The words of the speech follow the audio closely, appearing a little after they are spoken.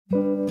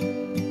Upping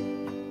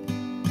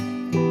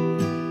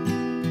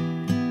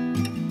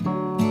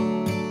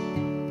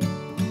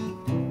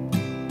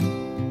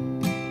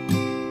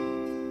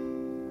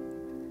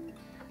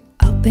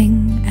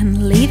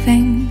and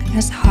leaving,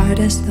 as hard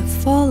as the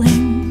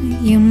falling,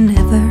 you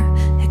never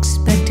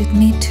expected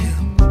me to.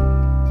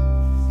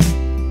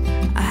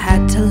 I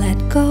had to let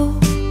go,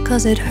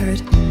 'cause it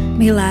hurt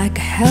me like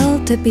hell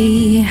to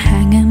be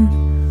hanging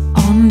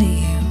on to you.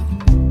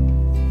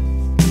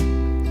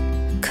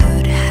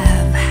 Could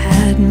have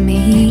had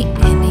me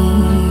any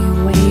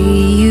way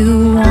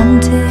you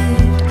wanted,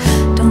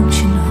 don't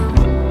you know?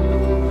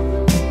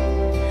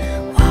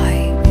 Why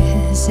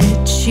is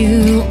it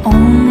you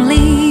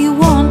only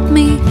want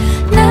me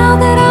now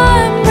that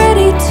I'm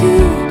ready to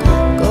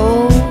go?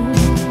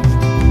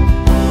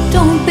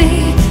 Don't be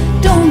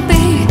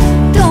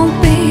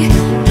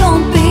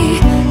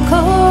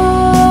cold.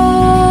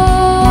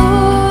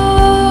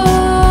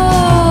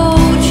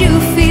 You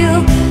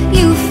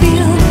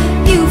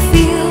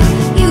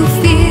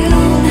feel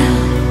now.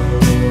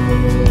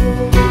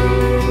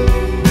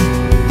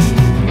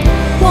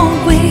 Won't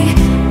we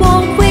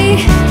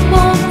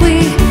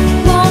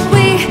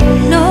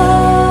no.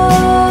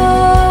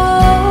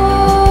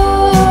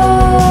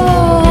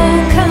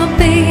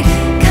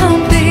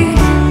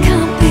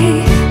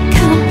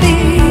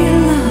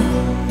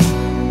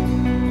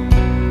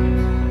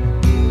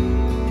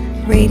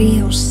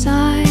 Radio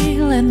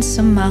silence,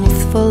 a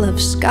mouthful of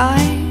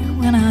sky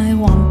when I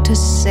want to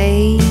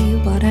say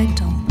what I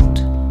don't.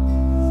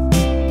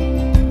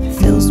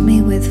 Fills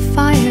me with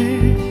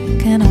fire,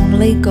 can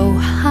only go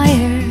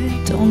higher.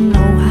 Don't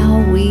know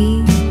how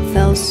we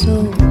fell so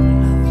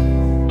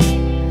low.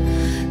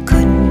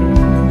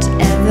 Couldn't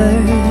ever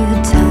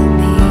tell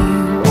me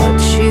what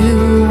you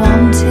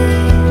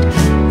wanted.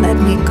 Let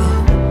me go.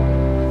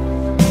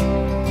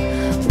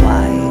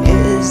 Why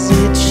is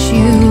it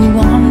you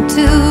want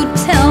to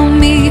tell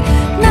me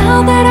now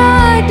that I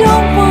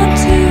don't want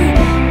to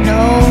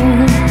know?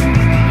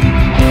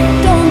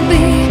 Don't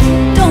be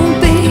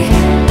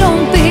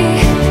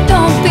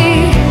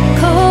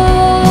cold.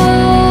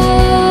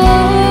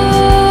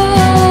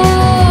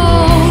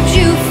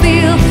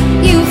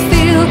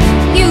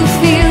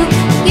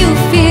 You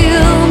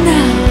feel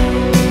now.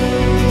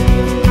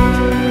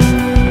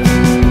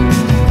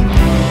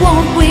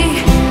 Won't we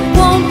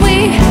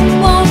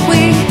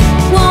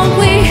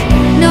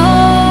no.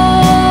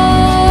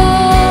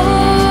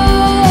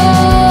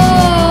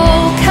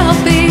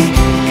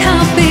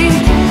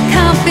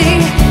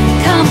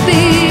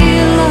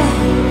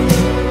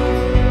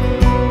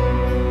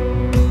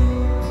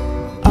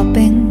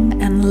 Upping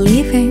and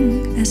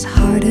leaving, as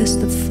hard as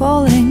the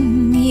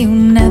falling, you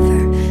never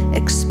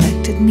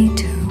expected me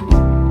to.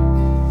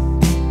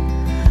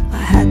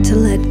 I had to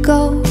let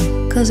go,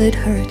 'cause it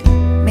hurt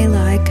me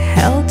like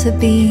hell to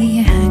be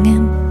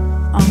hanging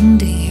on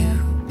to you.